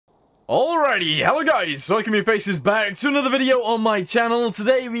Alrighty, hello guys, welcome your faces back to another video on my channel.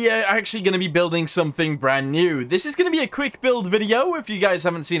 Today we are actually going to be building something brand new. This is going to be a quick build video. If you guys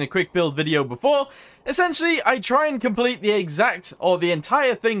haven't seen a quick build video before, essentially I try and complete the exact or the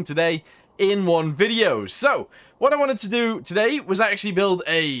entire thing today in one video. So what I wanted to do today was actually build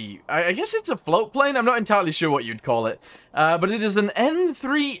I guess it's a float plane. I'm not entirely sure what you'd call it, but it is an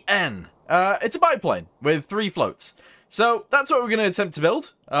N3N. It's a biplane with 3 floats. So that's what we're going to attempt to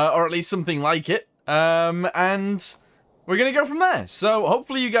build, or at least something like it, and we're going to go from there. So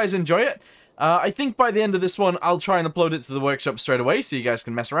hopefully you guys enjoy it. I think by the end of this one, I'll try and upload it to the workshop straight away so you guys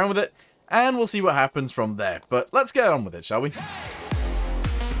can mess around with it, and we'll see what happens from there. But let's get on with it, shall we?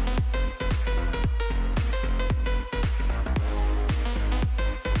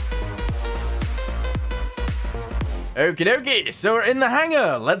 Okie dokie, so we're in the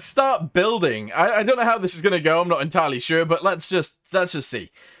hangar. Let's start building. I don't know how this is going to go, I'm not entirely sure, but let's just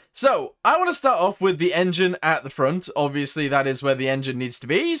see. So, I want to start off with the engine at the front. Obviously, that is where the engine needs to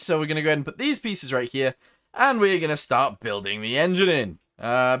be, so we're going to go ahead and put these pieces right here, and we're going to start building the engine in.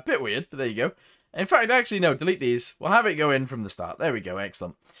 Bit weird, but there you go. In fact, actually, no, delete these. We'll have it go in from the start. There we go,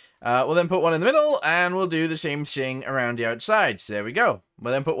 excellent. We'll then put one in the middle, and we'll do the same thing around the outside. So there we go.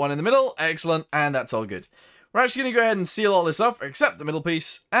 We'll then put one in the middle, excellent, and that's all good. We're actually going to go ahead and seal all this up, except the middle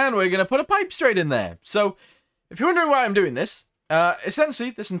piece, and we're going to put a pipe straight in there. So, if you're wondering why I'm doing this,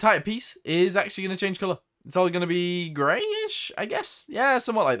 essentially, this entire piece is actually going to change colour. It's all going to be greyish, I guess? Yeah,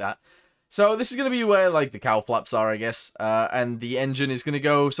 somewhat like that. So, this is going to be where, like, the cowl flaps are, I guess, and the engine is going to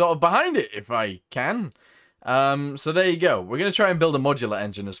go sort of behind it, if I can. So, there you go. We're going to try and build a modular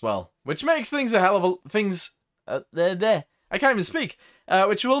engine as well, which makes things a hell of a... I can't even speak.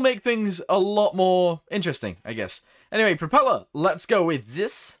 Which will make things a lot more interesting, I guess. Anyway, propeller. Let's go with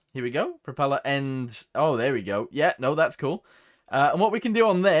this. Here we go. Propeller end. Oh, there we go. Yeah, no, that's cool. And what we can do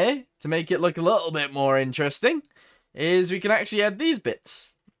on there, to make it look a little bit more interesting, is we can actually add these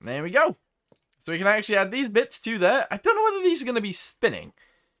bits. There we go. So we can actually add these bits to there. I don't know whether these are going to be spinning.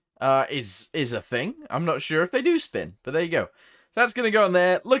 Is a thing. I'm not sure if they do spin, but there you go. So that's going to go on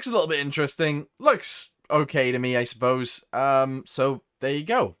there. Looks a little bit interesting. Looks okay to me, I suppose. So there you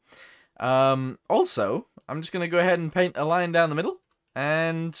go. Also, I'm just going to go ahead and paint a line down the middle.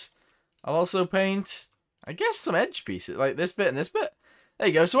 And I'll also paint, I guess, some edge pieces, like this bit and this bit. There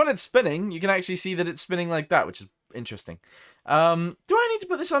you go. So when it's spinning, you can actually see that it's spinning like that, which is interesting. Do I need to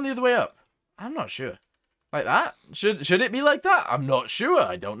put this on the other way up? I'm not sure. Like that? Should it be like that? I'm not sure.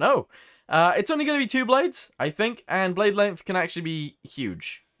 I don't know. It's only going to be 2 blades, I think. And blade length can actually be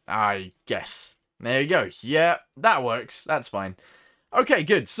huge, I guess. There you go. Yeah, that works. That's fine. Okay,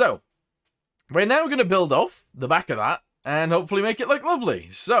 good. So, we're now going to build off the back of that and hopefully make it look lovely.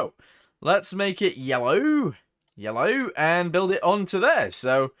 So, let's make it yellow, and build it onto there.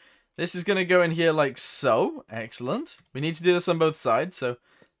 So, this is going to go in here like so. Excellent. We need to do this on both sides. So,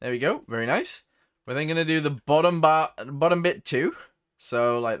 there we go. Very nice. We're then going to do the bottom bit too.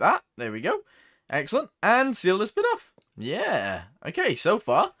 So, like that. There we go. Excellent. And seal this bit off. Yeah. Okay, so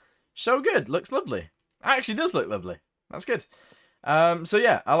far, so good. Looks lovely. Actually does look lovely. That's good. So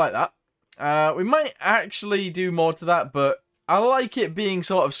yeah, I like that. We might actually do more to that, but I like it being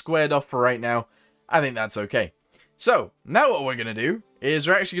sort of squared off for right now. I think that's okay. So, now what we're going to do is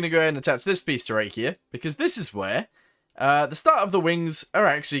we're actually going to go ahead and attach this piece to right here, because this is where the start of the wings are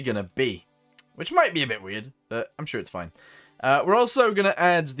actually going to be, which might be a bit weird, but I'm sure it's fine. We're also going to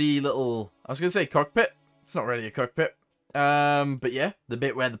add the little, I was going to say cockpit. It's not really a cockpit. But yeah, the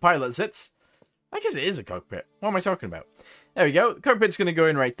bit where the pilot sits. I guess it is a cockpit. What am I talking about? There we go. The cockpit's going to go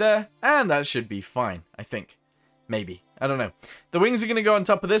in right there, and that should be fine, I think. Maybe. I don't know. The wings are going to go on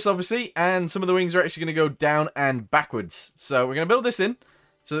top of this, obviously, and some of the wings are actually going to go down and backwards. So we're going to build this in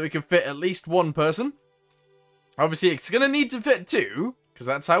so that we can fit at least 1 person. Obviously, it's going to need to fit 2, because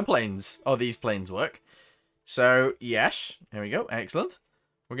that's how planes, or these planes work. So, yes. There we go. Excellent.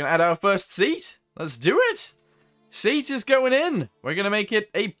 We're going to add our first seat. Let's do it. Seat is going in. We're going to make it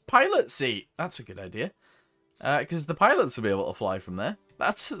a pilot seat. That's a good idea. Because the pilots will be able to fly from there.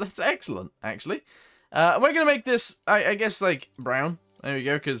 That's excellent, actually. We're going to make this, I guess, like, brown. There we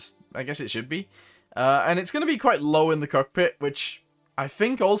go, because I guess it should be. And it's going to be quite low in the cockpit, which I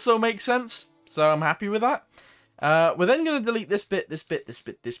think also makes sense. So I'm happy with that. We're then going to delete this bit, this bit, this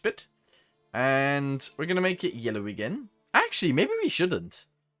bit, this bit. And we're going to make it yellow again. Actually, maybe we shouldn't.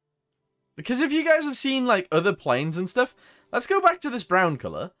 Because if you guys have seen, like, other planes and stuff, let's go back to this brown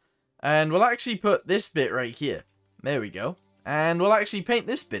colour, and we'll actually put this bit right here. There we go. And we'll actually paint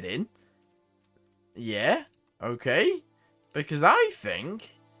this bit in. Yeah, okay. Because I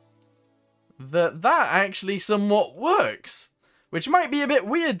think that actually somewhat works. which might be a bit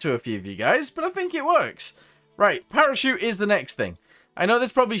weird to a few of you guys, but I think it works. Right, parachute is the next thing. I know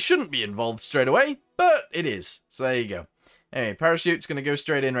this probably shouldn't be involved straight away, but it is. So there you go. Anyway, parachute's going to go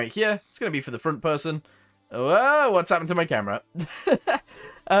straight in right here. It's going to be for the front person. Oh, what's happened to my camera?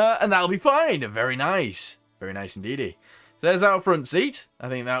 And that'll be fine. Very nice. Very nice indeedy. So there's our front seat. I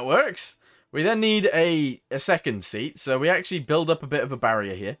think that works. We then need a second seat, so we actually build up a bit of a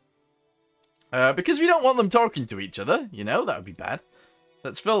barrier here. Because we don't want them talking to each other, you know, that would be bad.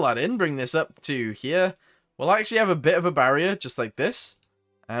 Let's fill that in, bring this up to here. We'll actually have a bit of a barrier, just like this.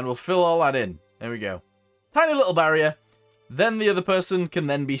 And we'll fill all that in. There we go. Tiny little barrier. Then the other person can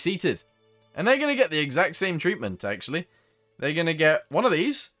then be seated. And they're going to get the exact same treatment, actually. They're going to get one of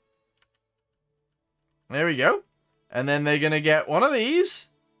these. There we go. And then they're going to get one of these.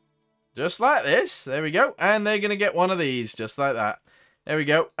 Just like this. There we go. And they're going to get one of these, just like that. There we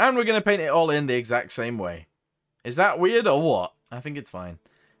go. And we're going to paint it all in the exact same way. Is that weird or what? I think it's fine.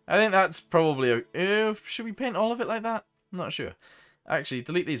 I think that's probably... should we paint all of it like that? I'm not sure. Actually,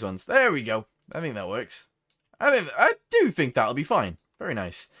 delete these ones. There we go. I think that works. I do think that'll be fine. Very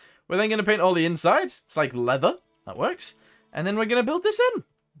nice. We're then going to paint all the inside. It's like leather. That works. And then we're going to build this in.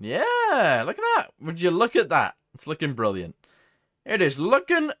 Yeah, look at that. Would you look at that? It's looking brilliant. It is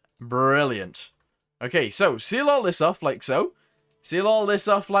looking brilliant. Okay, so seal all this off like so. Seal all this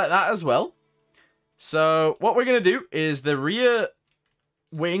off like that as well. So what we're going to do is the rear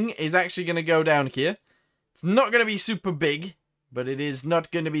wing is actually going to go down here. It's not going to be super big, but it is not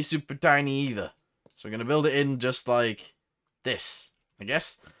going to be super tiny either. So we're going to build it in just like this, I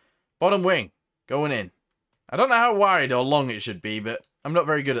guess. Bottom wing going in. I don't know how wide or long it should be, but I'm not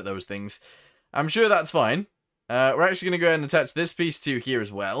very good at those things. I'm sure that's fine. We're actually going to go ahead and attach this piece to here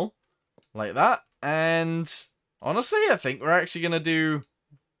as well. Like that. And honestly, I think we're actually going to do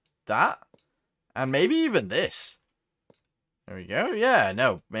that. And maybe even this. There we go. Yeah,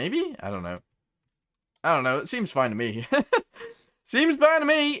 no, maybe? I don't know. I don't know. It seems fine to me. Seems fine to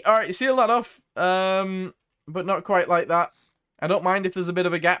me. All right, seal that off. But not quite like that. I don't mind if there's a bit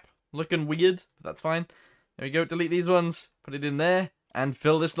of a gap. Looking weird, but that's fine. There we go. Delete these ones. Put it in there. And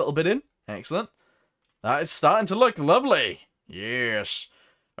fill this little bit in. Excellent. That is starting to look lovely. Yes.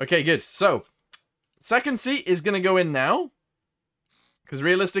 Okay, good. So, second seat is going to go in now. Because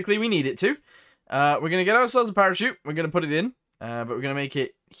realistically, we need it to. We're going to get ourselves a parachute. We're going to put it in. But we're going to make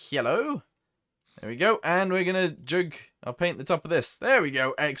it yellow. There we go. And we're going to I'll paint the top of this. There we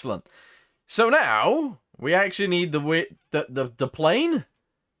go. Excellent. So now, we actually need the plane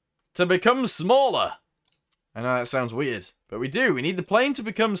to become smaller. I know that sounds weird, but we do. We need the plane to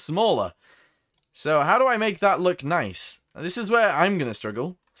become smaller. So how do I make that look nice? Now, this is where I'm going to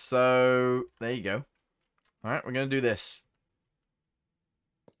struggle. So there you go. All right, we're going to do this.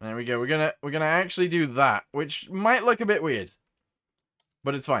 There we go. We're gonna actually do that, which might look a bit weird,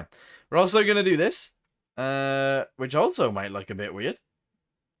 but it's fine. We're also gonna do this, which also might look a bit weird,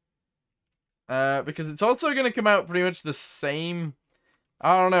 because it's also gonna come out pretty much the same.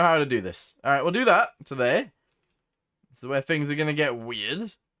 I don't know how to do this. All right, we'll do that to there. This is where things are gonna get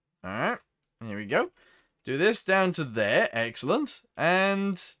weird. All right, here we go. Do this down to there. Excellent,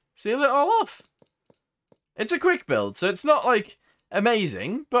 and seal it all off. It's a quick build, so it's not like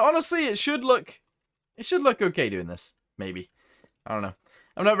amazing, but honestly, it should look okay doing this. Maybe. I don't know.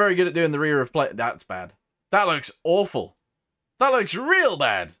 I'm not very good at doing the rear of plate. That's bad. That looks awful. That looks real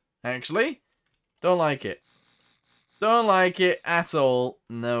bad, actually. Don't like it. Don't like it at all.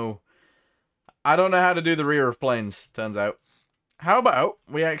 No. I don't know how to do the rear of planes, turns out. How about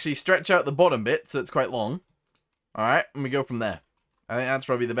we actually stretch out the bottom bit so it's quite long. Alright, and we go from there. I think that's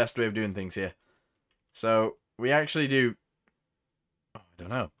probably the best way of doing things here. So, we actually do... I don't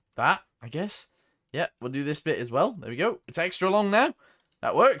know. That, I guess. Yeah, we'll do this bit as well. There we go. It's extra long now.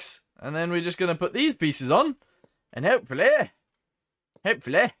 That works. And then we're just going to put these pieces on. And hopefully,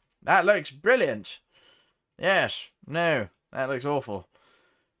 that looks brilliant. Yes. No, that looks awful.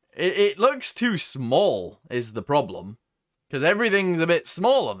 It looks too small is the problem. Because everything's a bit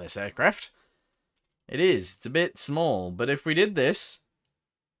small on this aircraft. It is. It's a bit small. But if we did this,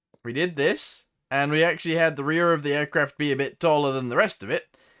 and we actually had the rear of the aircraft be a bit taller than the rest of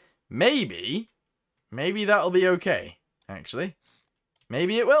it, maybe that'll be okay, actually.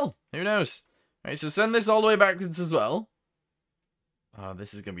 Maybe it will. Who knows? Right, so send this all the way backwards as well. Oh,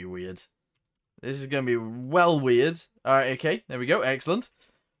 this is going to be weird. This is going to be well weird. Alright, okay. There we go. Excellent.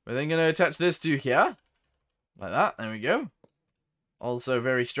 We're then going to attach this to here. Like that. There we go. Also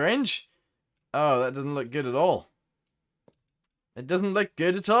very strange. Oh, that doesn't look good at all. It doesn't look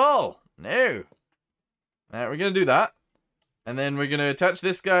good at all. No. Alright, we're going to do that. And then we're going to attach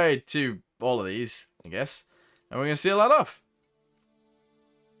this guy to all of these, I guess. And we're going to seal that off.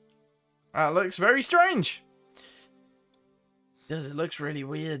 That looks very strange. It looks really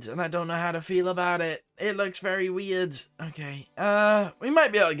weird, and I don't know how to feel about it. It looks very weird. Okay, we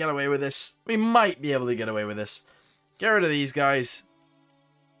might be able to get away with this. We might be able to get away with this. Get rid of these guys.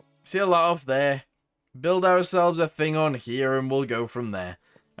 Seal that off there. Build ourselves a thing on here, and we'll go from there.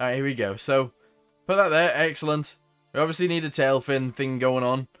 Alright, here we go. So, put that there. Excellent. We obviously need a tail fin thing going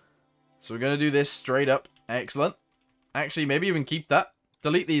on. So we're going to do this straight up. Excellent. Actually, maybe even keep that.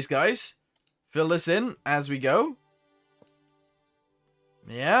 Delete these guys. Fill this in as we go.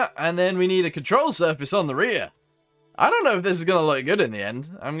 Yeah, and then we need a control surface on the rear. I don't know if this is going to look good in the end.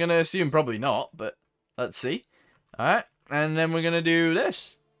 I'm going to assume probably not, but let's see. Alright, and then we're going to do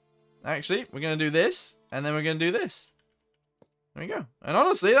this. Actually, we're going to do this, and then we're going to do this. There we go. And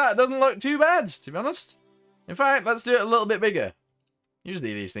honestly, that doesn't look too bad, to be honest. In fact, let's do it a little bit bigger.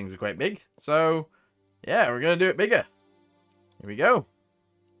 Usually these things are quite big. So, yeah, we're going to do it bigger. Here we go.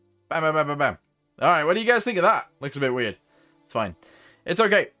 Bam, bam, bam, bam, bam. Alright, what do you guys think of that? Looks a bit weird. It's fine. It's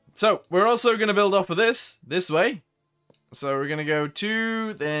okay. So, we're also going to build off of this way. So, we're going to go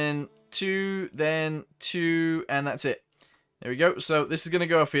 2, then 2, then 2, and that's it. There we go. So, this is going to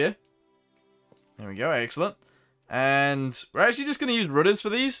go off here. There we go. Excellent. And we're actually just going to use rudders for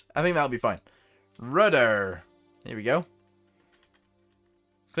these. I think that'll be fine. Rudder. Here we go.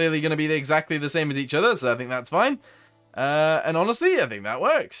 Clearly going to be exactly the same as each other, so I think that's fine. And honestly, I think that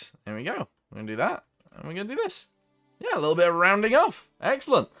works. There we go. We're going to do that. And we're going to do this. Yeah, a little bit of rounding off.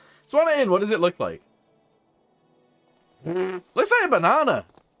 Excellent. So on it in, what does it look like? Looks like a banana.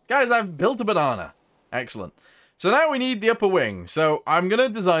 Guys, I've built a banana. Excellent. So now we need the upper wing. So I'm going to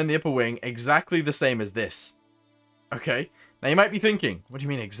design the upper wing exactly the same as this. Okay. Now you might be thinking, what do you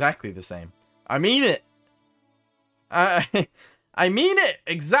mean exactly the same? I mean it. I mean it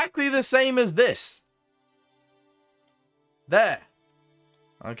exactly the same as this. There.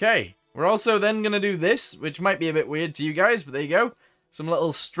 Okay. We're also then going to do this, which might be a bit weird to you guys, but there you go. Some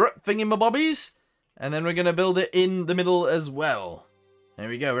little strut thingamabobbies. And then we're going to build it in the middle as well. There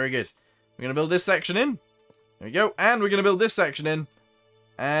we go. Very good. We're going to build this section in. There we go. And we're going to build this section in.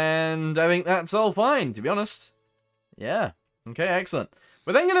 And I think that's all fine, to be honest. Yeah. Okay, excellent.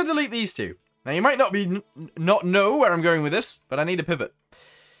 We're then going to delete these two. Now, you might not know where I'm going with this, but I need a pivot.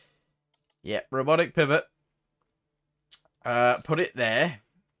 Yeah, robotic pivot. Put it there.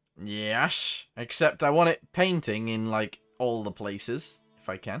 Yes. Except I want it painting in, like, all the places, if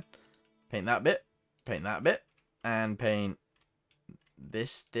I can. Paint that bit. Paint that bit. And paint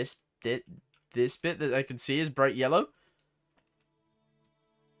this bit that I can see is bright yellow.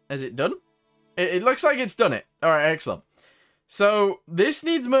 Is it done? It looks like it's done it. Alright, excellent. So, this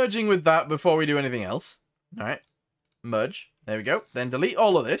needs merging with that before we do anything else. Alright. Merge. There we go. Then delete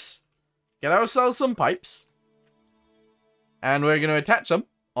all of this. Get ourselves some pipes. And we're going to attach them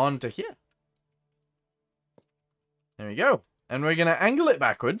onto here. There we go. And we're going to angle it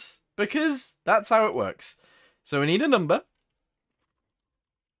backwards, because that's how it works. So we need a number.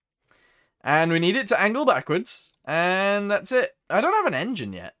 And we need it to angle backwards. And that's it. I don't have an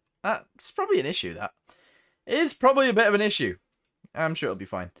engine yet. That's probably an issue, that. It is probably a bit of an issue. I'm sure it'll be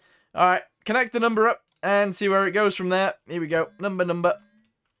fine. Alright, connect the number up and see where it goes from there. Here we go. Number.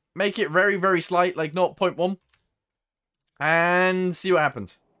 Make it very, very slight, like 0.1. And see what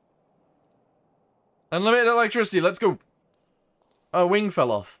happens. Unlimited electricity, let's go. Oh, wing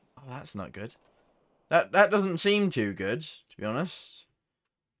fell off. Oh, that's not good. That doesn't seem too good, to be honest.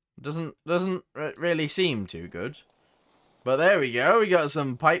 Doesn't really seem too good. But there we go. We got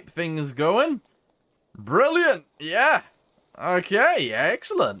some pipe things going. Brilliant. Yeah. Okay.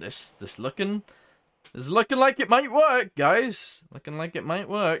 Excellent. This looking like it might work, guys. Looking like it might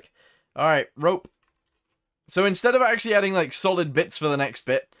work. All right. Rope. So instead of actually adding like solid bits for the next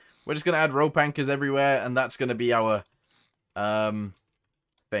bit, we're just gonna add rope anchors everywhere, and that's gonna be our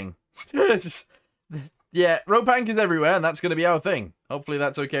thing. Yeah, rope anchors everywhere, and that's gonna be our thing. Hopefully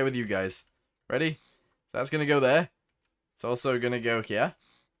that's okay with you guys. Ready? So that's gonna go there. It's also gonna go here.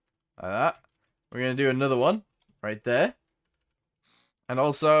 Like that. We're gonna do another one right there. And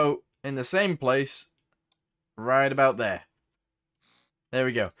also in the same place right about there. There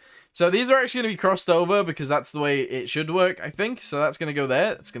we go. So these are actually going to be crossed over because that's the way it should work, I think. So that's going to go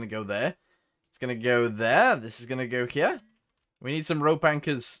there. It's going to go there. It's going to go there. This is going to go here. We need some rope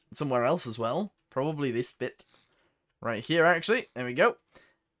anchors somewhere else as well. Probably this bit. Right here, actually. There we go.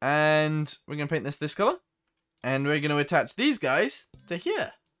 And we're going to paint this color. And we're going to attach these guys to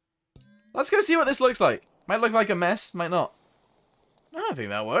here. Let's go see what this looks like. Might look like a mess. Might not. I don't think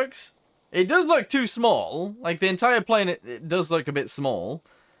that works. It does look too small. Like, the entire plane, it does look a bit small.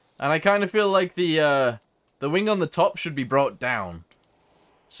 And I kind of feel like the wing on the top should be brought down.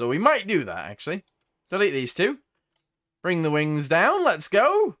 So we might do that, actually. Delete these two. Bring the wings down. Let's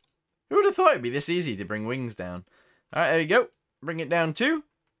go. Who would have thought it'd be this easy to bring wings down? All right, there you go. Bring it down 2.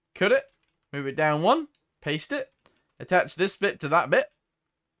 Cut it. Move it down 1. Paste it. Attach this bit to that bit.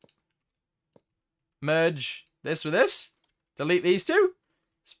 Merge this with this. Delete these two.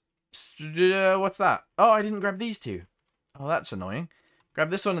 What's that? Oh, I didn't grab these two. Oh, that's annoying. Grab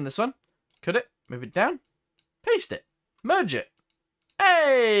this one and this one. Cut it. Move it down. Paste it. Merge it.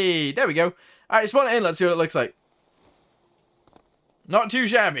 Hey! There we go. Alright, spawn it in. Let's see what it looks like. Not too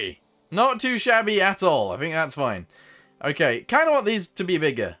shabby. Not too shabby at all. I think that's fine. Okay, kind of want these to be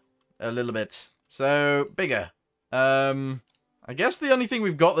bigger. A little bit. So, bigger. I guess the only thing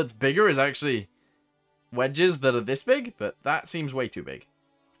we've got that's bigger is actually wedges that are this big, but that seems way too big.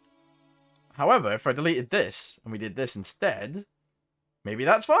 However, if I deleted this, and we did this instead, maybe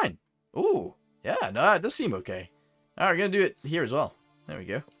that's fine. Ooh, yeah, no, that does seem okay. Alright, we're going to do it here as well. There we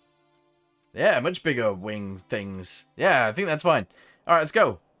go. Yeah, much bigger wing things. Yeah, I think that's fine. Alright, let's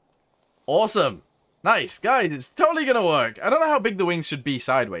go. Awesome. Nice. Guys, it's totally going to work. I don't know how big the wings should be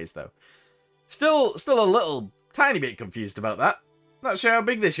sideways, though. Still a little tiny bit confused about that. Not sure how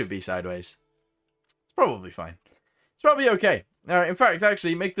big they should be sideways. It's probably fine. It's probably okay. Alright, in fact,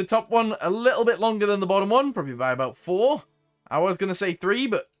 actually, make the top one a little bit longer than the bottom one. Probably by about 4. I was going to say 3,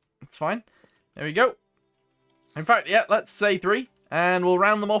 but it's fine. There we go. In fact, yeah, let's say 3. And we'll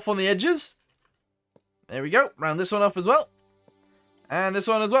round them off on the edges. There we go. Round this one off as well. And this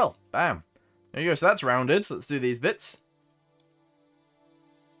one as well. Bam. There you go. So that's rounded. So let's do these bits.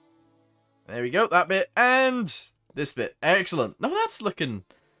 There we go. That bit. And this bit. Excellent. No, that's looking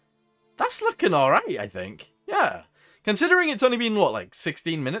alright, I think. Yeah. Considering it's only been, what, like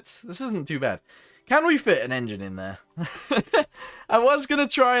 16 minutes? This isn't too bad. Can we fit an engine in there? I was going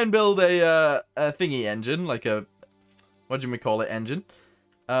to try and build a thingy engine, like a, what do we call it, engine.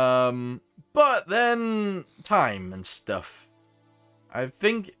 But then time and stuff. I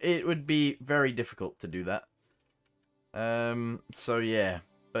think it would be very difficult to do that. So yeah.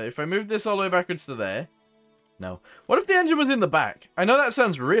 But if I move this all the way backwards to there. No. What if the engine was in the back? I know that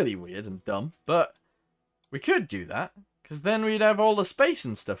sounds really weird and dumb, but we could do that. Because then we'd have all the space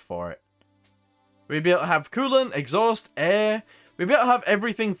and stuff for it. We'd be able to have coolant, exhaust, air. We'd be able to have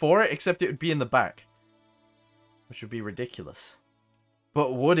everything for it, except it would be in the back. Which would be ridiculous.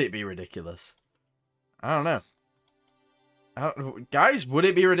 But would it be ridiculous? I don't know. Guys, would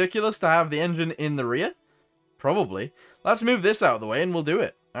it be ridiculous to have the engine in the rear? Probably. Let's move this out of the way and we'll do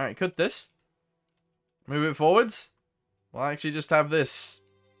it. Alright, cut this. Move it forwards. We'll actually just have this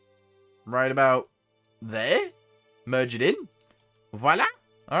right about there. Merge it in. Voila.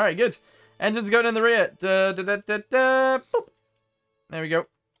 Alright, good. Engine's going in the rear. Boop. There we go.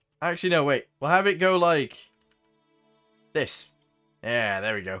 Actually, no, wait. We'll have it go like this. Yeah,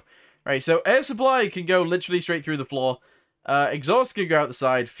 there we go. Right, so air supply can go literally straight through the floor. Exhaust can go out the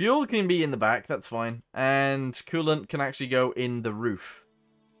side. Fuel can be in the back. That's fine. And coolant can actually go in the roof.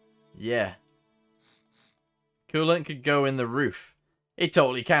 Yeah. Coolant could go in the roof. It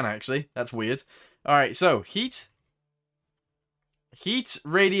totally can, actually. That's weird. Alright, so heat. Heat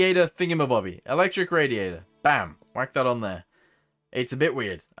radiator thingamabobby. Electric radiator. Bam. Whack that on there. It's a bit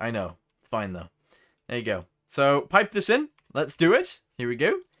weird. I know. It's fine, though. There you go. So, pipe this in. Let's do it. Here we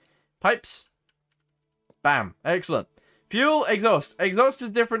go. Pipes. Bam. Excellent. Fuel, exhaust. Exhaust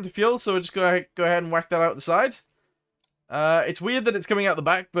is different to fuel, so we'll just go ahead and whack that out the side. It's weird that it's coming out the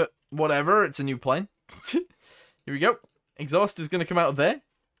back, but whatever. It's a new plane. Here we go. Exhaust is going to come out of there.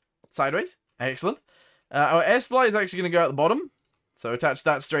 Sideways. Excellent. Our air supply is actually going to go out the bottom. So attach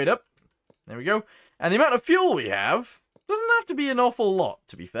that straight up. There we go. And the amount of fuel we have doesn't have to be an awful lot,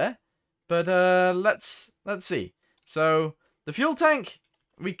 to be fair. But let's see. So the fuel tank,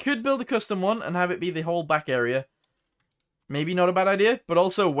 we could build a custom one and have it be the whole back area. Maybe not a bad idea, but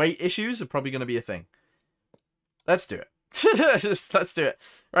also weight issues are probably going to be a thing. Let's do it. Let's do it.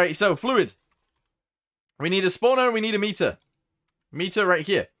 Right, so fluid. We need a spawner, we need a meter. Meter right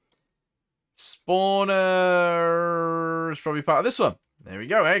here. Spawner is probably part of this one. There we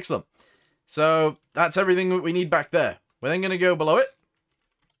go, excellent. So that's everything that we need back there. We're then going to go below it.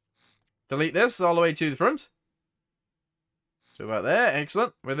 Delete this all the way to the front. So about there,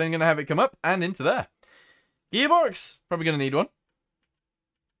 excellent. We're then going to have it come up and into there. Gearbox, probably going to need one.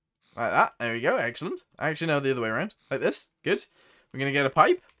 Like that, there we go, excellent. Actually, no, the other way around. Like this, good. We're going to get a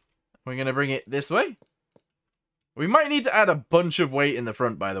pipe. We're going to bring it this way. We might need to add a bunch of weight in the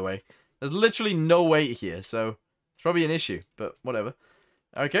front, by the way. There's literally no weight here, so it's probably an issue, but whatever.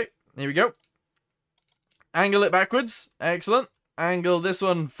 Okay, here we go. Angle it backwards, excellent. Angle this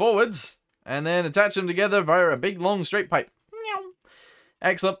one forwards, and then attach them together via a big, long, straight pipe.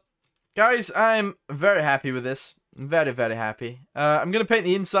 Excellent. Guys, I'm very happy with this. Very, very happy. I'm going to paint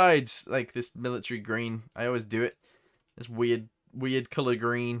the insides like this military green. I always do it. This weird color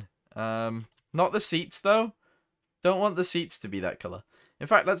green. Not the seats, though. Don't want the seats to be that color. In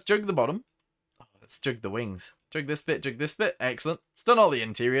fact, let's jug the bottom. Oh, let's jug the wings. Jug this bit, jug this bit. Excellent. It's done all the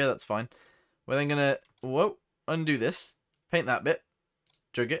interior. That's fine. We're then going to, undo this. Paint that bit.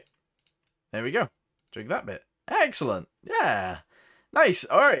 Jug it. There we go. Jug that bit. Excellent. Yeah. Nice.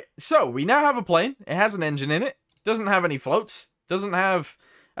 All right. So we now have a plane. It has an engine in it. Doesn't have any floats. Doesn't have...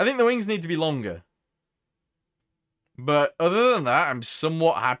 I think the wings need to be longer. But other than that, I'm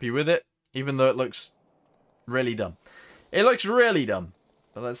somewhat happy with it. Even though it looks really dumb. It looks really dumb.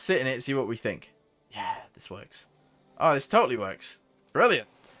 But let's sit in it and see what we think. Yeah, this works. Oh, this totally works. Brilliant.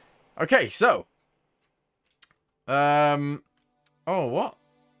 Okay, so. Oh, what?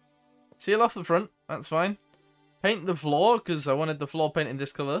 Seal off the front. That's fine. Paint the floor, because I wanted the floor painted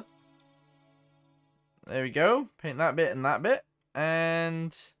this colour. There we go. Paint that bit and that bit.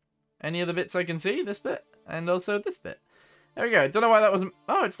 And any other bits I can see. This bit. And also this bit. There we go. Don't know why that wasn't...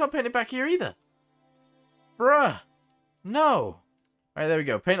 Oh, it's not painted back here either. Bruh. No. Alright, there we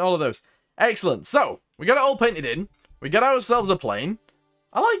go. Paint all of those. Excellent. So, we got it all painted in. We got ourselves a plane.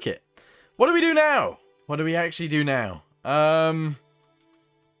 I like it. What do we do now? What do we actually do now? I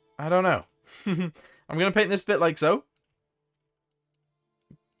don't know. I'm going to paint this bit like so.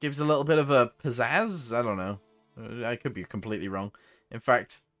 Gives a little bit of a pizzazz. I don't know. I could be completely wrong. In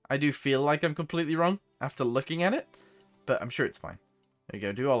fact, I do feel like I'm completely wrong after looking at it. But I'm sure it's fine. There you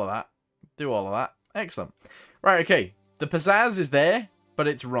go. Do all of that. Do all of that. Excellent. Right, okay. The pizzazz is there, but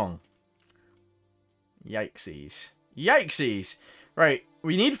it's wrong. Yikesies. Yikesies. Right.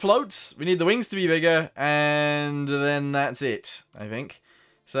 We need floats. We need the wings to be bigger. And then that's it, I think.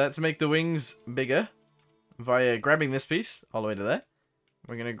 So let's make the wings bigger via grabbing this piece all the way to there.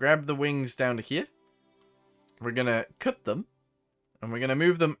 We're going to grab the wings down to here. We're going to cut them. And we're going to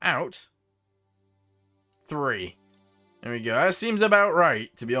move them out. 3. There we go. That seems about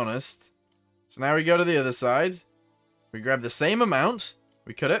right, to be honest. So now we go to the other side. We grab the same amount.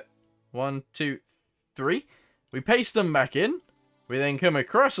 We cut it. 1, 2, 3. We paste them back in. We then come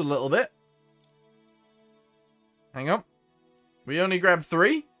across a little bit. Hang on. We only grab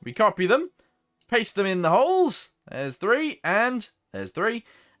 3. We copy them. Paste them in the holes. There's 3. And there's 3.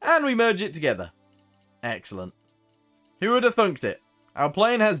 And we merge it together. Excellent. Who would have thunked it? Our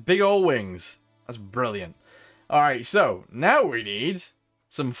plane has big old wings. That's brilliant. Alright, so now we need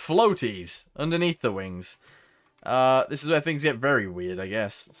some floaties underneath the wings. This is where things get very weird, I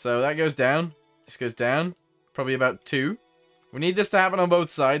guess. So that goes down. This goes down. Probably about 2. We need this to happen on both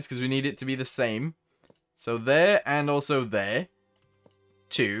sides because we need it to be the same. So there and also there.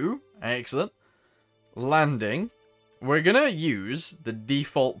 2. Excellent. Landing. We're going to use the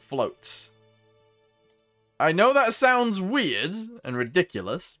default floats. I know that sounds weird and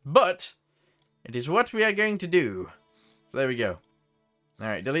ridiculous, but it is what we are going to do. So there we go.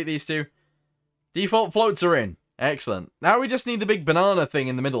 Alright, delete these 2. Default floats are in. Excellent. Now we just need the big banana thing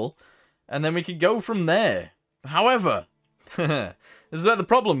in the middle, and then we can go from there. However, this is where the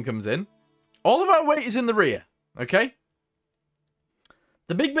problem comes in. All of our weight is in the rear, okay?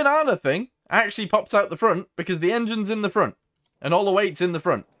 The big banana thing actually pops out the front because the engine's in the front, and all the weight's in the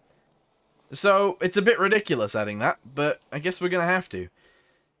front. So, it's a bit ridiculous adding that, but I guess we're going to have to.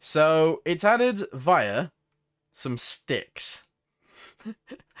 So, it's added via some sticks.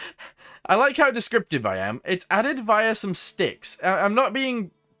 I like how descriptive I am. It's added via some sticks. I'm not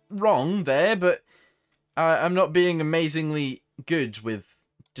being wrong there, but I'm not being amazingly good with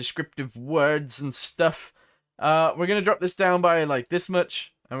descriptive words and stuff. We're going to drop this down by like this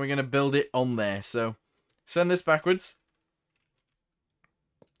much, and we're going to build it on there. So, send this backwards.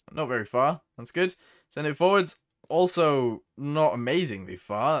 Not very far. That's good. Send it forwards. Also, not amazingly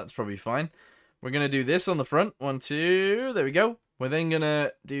far. That's probably fine. We're going to do this on the front. 1, 2. There we go. We're then going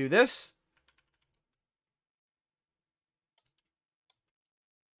to do this.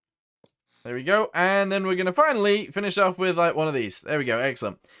 There we go. And then we're going to finally finish off with like one of these. There we go.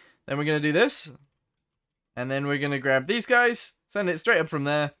 Excellent. Then we're going to do this. And then we're going to grab these guys. Send it straight up from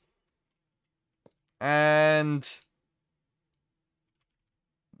there. And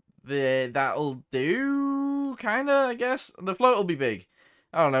that'll do, kinda, I guess. The float will be big.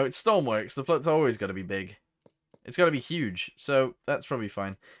 I don't know, it's Stormworks. The float's always got to be big. It's got to be huge, so that's probably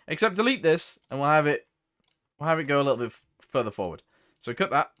fine. Except delete this, and we'll have it go a little bit further forward. So cut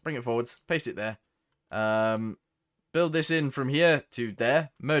that, bring it forwards, paste it there. Build this in from here to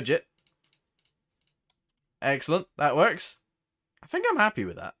there, merge it. Excellent, that works. I think I'm happy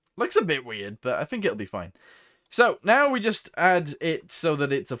with that. Looks a bit weird, but I think it'll be fine. So, now we just add it so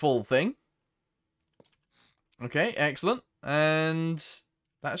that it's a full thing. Okay, excellent. And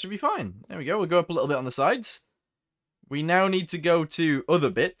that should be fine. There we go. We'll go up a little bit on the sides. We now need to go to other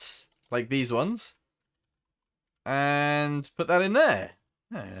bits, like these ones. And put that in there.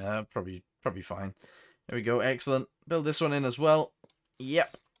 Yeah, probably fine. There we go, excellent. Build this one in as well.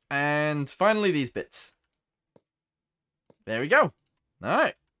 Yep. And finally these bits. There we go.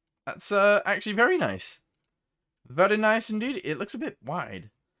 Alright. That's actually very nice. Very nice indeed. It looks a bit wide.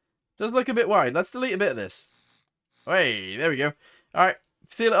 Does look a bit wide. Let's delete a bit of this. Hey, there we go. Alright,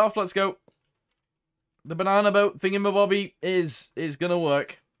 seal it off, let's go. The banana boat thingamabobby is gonna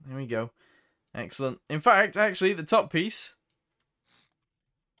work. There we go. Excellent. In fact, actually, the top piece,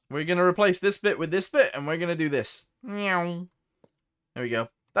 we're gonna replace this bit with this bit, and we're gonna do this. Meow. There we go.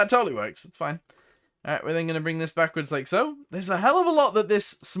 That totally works. It's fine. Alright, we're then gonna bring this backwards like so. There's a hell of a lot that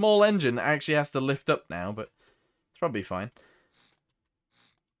this small engine actually has to lift up now, but it's probably fine.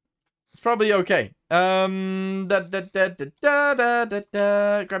 It's probably okay. Grab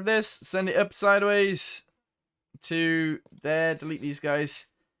this, send it up sideways to there, delete these guys.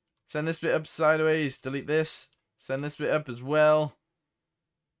 Send this bit up sideways, delete this. Send this bit up as well.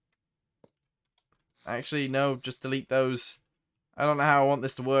 Actually, no, just delete those. I don't know how I want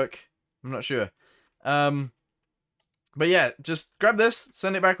this to work. I'm not sure. But yeah, just grab this,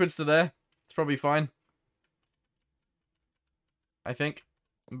 send it backwards to there. It's probably fine. I think.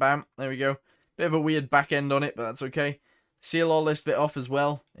 Bam, there we go. Bit of a weird back end on it, but that's okay. Seal all this bit off as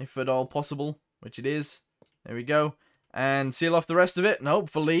well, if at all possible, which it is. There we go. And seal off the rest of it, and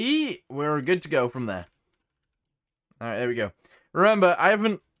hopefully we're good to go from there. Alright, there we go. Remember, I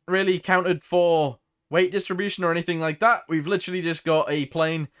haven't really counted for weight distribution or anything like that. We've literally just got a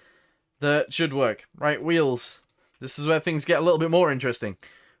plane that should work. Right, wheels. This is where things get a little bit more interesting.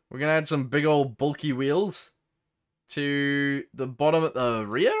 We're going to add some big old bulky wheels to the bottom at the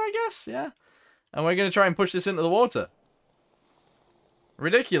rear, I guess? Yeah. And we're going to try and push this into the water.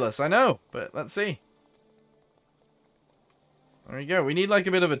 Ridiculous, I know, but let's see. There we go. We need like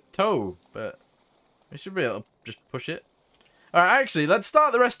a bit of a tow, but we should be able to just push it. Alright, actually, let's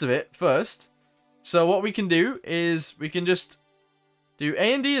start the rest of it first. So what we can do is we can just do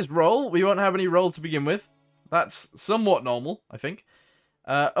A and D as roll. We won't have any roll to begin with. That's somewhat normal, I think.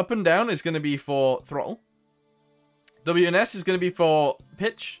 Up and down is going to be for throttle. W and S is going to be for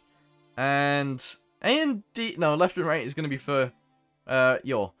pitch. And A and D... No, left and right is going to be for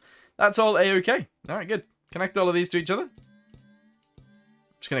yaw. That's all A-OK. Alright, good. Connect all of these to each other.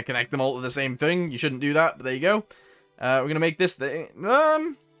 Just going to connect them all to the same thing. You shouldn't do that, but there you go. We're going to make this the...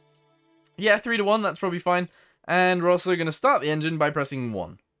 yeah, 3 to 1. That's probably fine. And we're also going to start the engine by pressing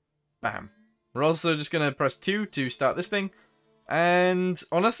 1. Bam. We're also just going to press 2 to start this thing. And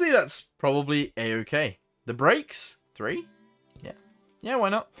honestly, that's probably A-OK. The brakes? 3? Yeah. Yeah, why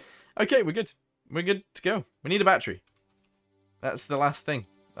not? Okay, we're good. We're good to go. We need a battery. That's the last thing.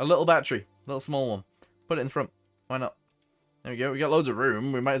 A little battery. Little small one. Put it in front. Why not? There we go. We got loads of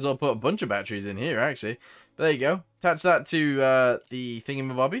room. We might as well put a bunch of batteries in here, actually. But there you go. Attach that to the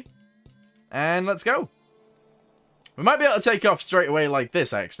thingamabobby. And let's go. We might be able to take off straight away like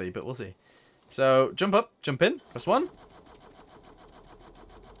this, actually, but we'll see. So, jump up, jump in, press 1.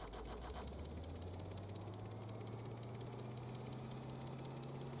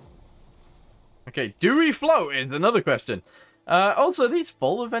 Okay, do we float is another question. Also, are these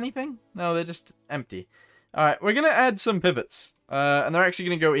full of anything? No, they're just empty. Alright, we're going to add some pivots. And they're actually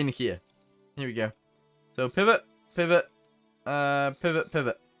going to go in here. Here we go. So, pivot, pivot, pivot,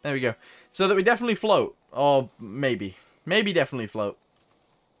 pivot. There we go. So that we definitely float. Or maybe. Maybe definitely float.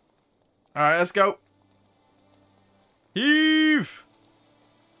 Alright, let's go. Heave!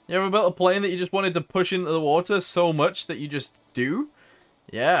 You ever built a plane that you just wanted to push into the water so much that you just do?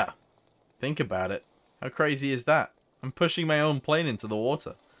 Yeah. Think about it. How crazy is that? I'm pushing my own plane into the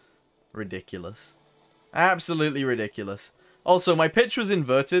water. Ridiculous. Absolutely ridiculous. Also, my pitch was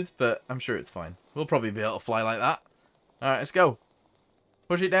inverted, but I'm sure it's fine. We'll probably be able to fly like that. Alright, let's go.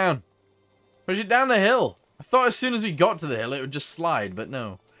 Push it down. Push it down the hill. I thought as soon as we got to the hill, it would just slide, but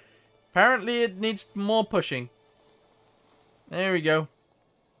no. Apparently, it needs more pushing. There we go.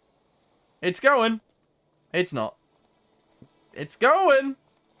 It's going. It's not. It's going.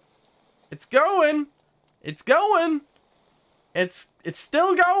 It's going. It's going. It's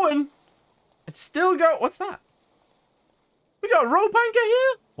still going. It's still go. What's that? We got a rope anchor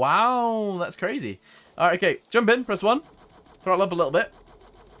here? Wow, that's crazy. Alright, okay. Jump in. Press 1. Throttle up a little bit.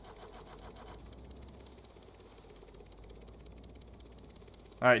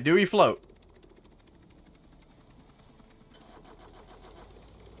 Alright, do we float?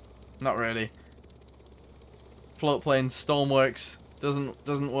 Not really. float planes, Stormworks.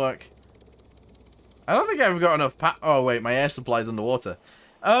 Doesn't work. I don't think I've got enough oh, wait, my air supply's underwater.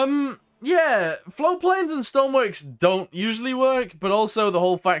 Yeah, float planes and Stormworks don't usually work, but also the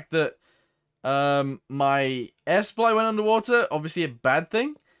whole fact that my air supply went underwater, obviously a bad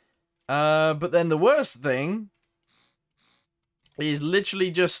thing. But then the worst thing is literally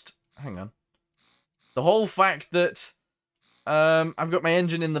just, hang on, the whole fact that I've got my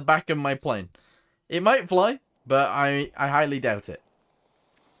engine in the back of my plane. It might fly, but I highly doubt it.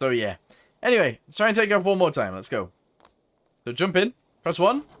 So yeah. Anyway, let's try and take off one more time. Let's go. So jump in, press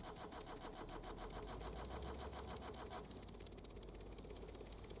 1.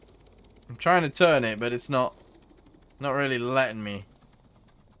 I'm trying to turn it, but it's not really letting me.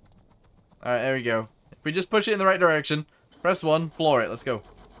 Alright, there we go. If we just push it in the right direction, press 1, floor it, let's go.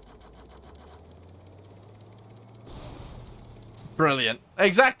 Brilliant.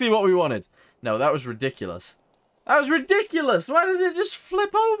 Exactly what we wanted. No, that was ridiculous. That was ridiculous! Why did it just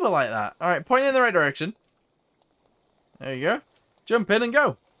flip over like that? Alright, point in the right direction. There you go. Jump in and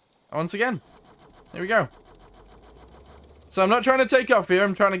go. Once again. There we go. So I'm not trying to take off here,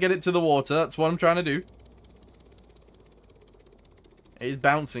 I'm trying to get it to the water. That's what I'm trying to do. It is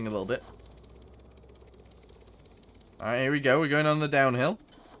bouncing a little bit. Alright, here we go. We're going on the downhill.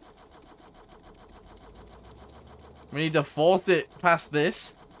 We need to force it past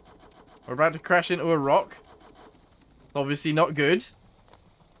this. We're about to crash into a rock. It's obviously not good.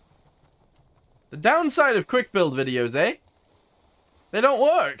 The downside of quick build videos, eh? They don't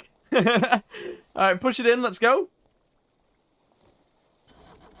work. Alright, push it in. Let's go.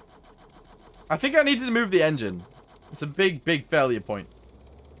 I think I needed to move the engine. It's a big, big failure point.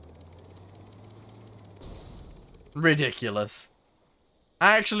 Ridiculous.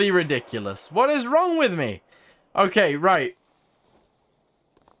 Actually ridiculous. What is wrong with me? Okay, right.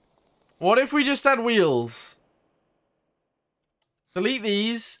 What if we just had wheels? Delete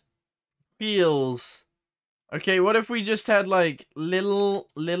these. Wheels. Okay, what if we just had, like, littler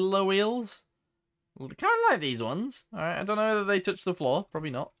wheels? Kind of like these ones. Alright, I don't know whether they touch the floor. Probably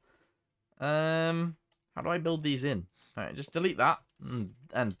not. How do I build these in? Alright, just delete that.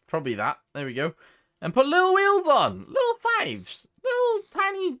 And probably that. There we go. And put little wheels on. Little 5s. Little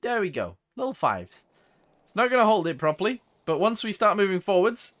tiny... There we go. Little 5s. It's not going to hold it properly. But once we start moving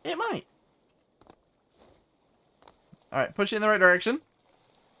forwards, it might. Alright, push it in the right direction.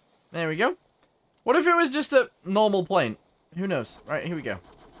 There we go. What if it was just a normal plane? Who knows? Right, here we go.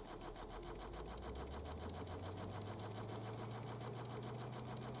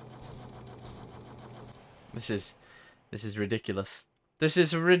 This is ridiculous. This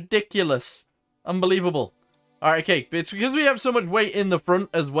is ridiculous. Unbelievable. Alright, okay. It's because we have so much weight in the front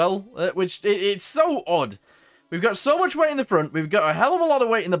as well, which it's so odd. We've got so much weight in the front, we've got a hell of a lot of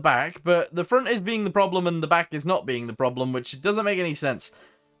weight in the back, but the front is being the problem and the back is not being the problem, which doesn't make any sense.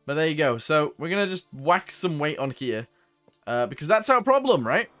 But there you go. So we're going to just whack some weight on here, because that's our problem,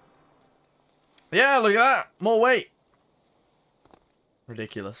 right? Yeah, look at that. More weight.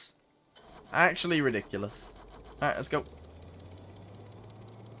 Ridiculous. Actually ridiculous. Alright, let's go.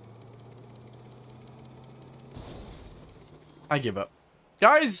 I give up.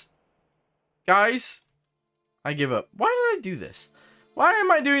 Guys! Guys! I give up. Why did I do this? Why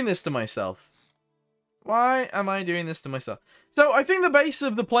am I doing this to myself? Why am I doing this to myself? So, I think the base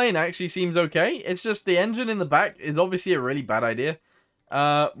of the plane actually seems okay. It's just the engine in the back is obviously a really bad idea.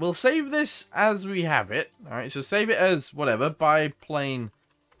 We'll save this as we have it. Alright, so save it as whatever, biplane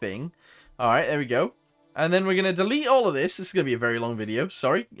thing. Alright, there we go. And then we're going to delete all of this. This is going to be a very long video.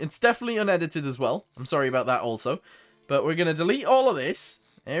 Sorry. It's definitely unedited as well. I'm sorry about that also. But we're going to delete all of this.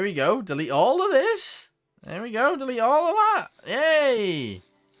 There we go. Delete all of this. There we go. Delete all of that. Yay.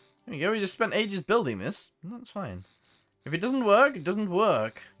 There we go. We just spent ages building this. That's fine. If it doesn't work, it doesn't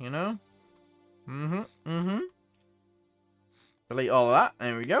work. You know? Delete all of that.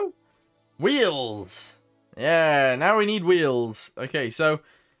 There we go. Wheels. Yeah, now we need wheels. Okay, so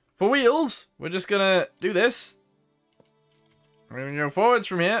for wheels, we're just gonna do this. We're gonna go forwards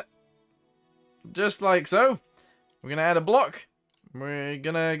from here. Just like so. We're gonna add a block. We're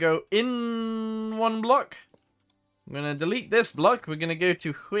gonna go in one block. We're gonna delete this block. We're gonna go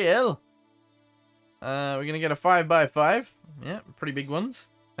to wheel. We're gonna get a 5x5. Yeah, pretty big ones.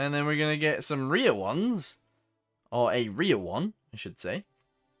 And then we're gonna get some rear ones. Or a rear one, I should say.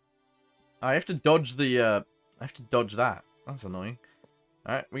 I have to dodge the, I have to dodge that. That's annoying.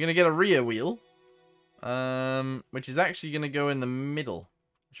 Alright, we're gonna get a rear wheel. Which is actually gonna go in the middle.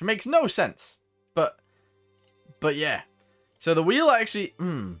 Which makes no sense. But yeah. So the wheel actually,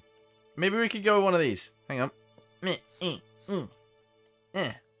 maybe we could go with one of these. Hang on.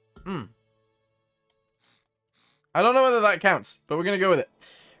 I don't know whether that counts, but we're going to go with it.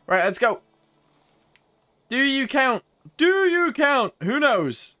 Right, let's go. Do you count? Do you count? Who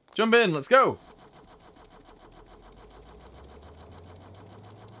knows? Jump in. Let's go.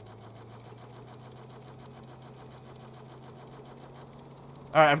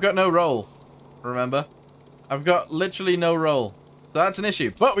 Alright, I've got no roll. Remember? I've got literally no roll. So that's an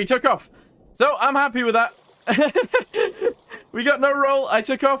issue. But we took off. So I'm happy with that. We got no roll. I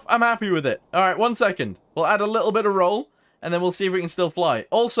took off. I'm happy with it. Alright, 1 second. We'll add a little bit of roll. And then we'll see if we can still fly.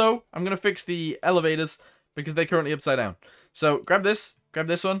 Also, I'm going to fix the elevators because they're currently upside down. So grab this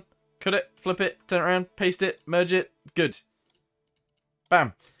one, cut it, flip it, turn it around, paste it, merge it. Good.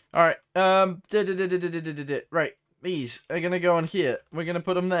 Bam. All right. Right. These are going to go on here. We're going to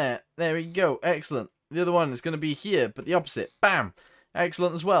put them there. There we go. Excellent. The other one is going to be here, but the opposite. Bam.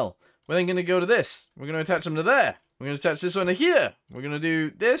 Excellent as well. We're then going to go to this. We're going to attach them to there. We're going to attach this one to here. We're going to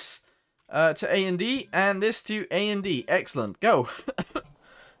do this to A and D, and this to A and D. Excellent. Go.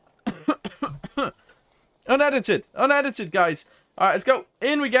 Unedited. Unedited, guys. All right, let's go.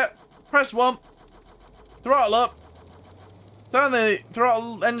 In we get. Press 1. Throttle up. Turn the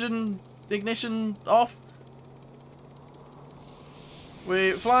throttle engine ignition off.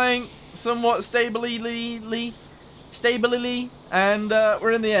 We're flying somewhat stably, and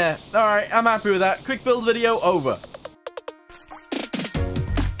we're in the air. All right, I'm happy with that. Quick build video over.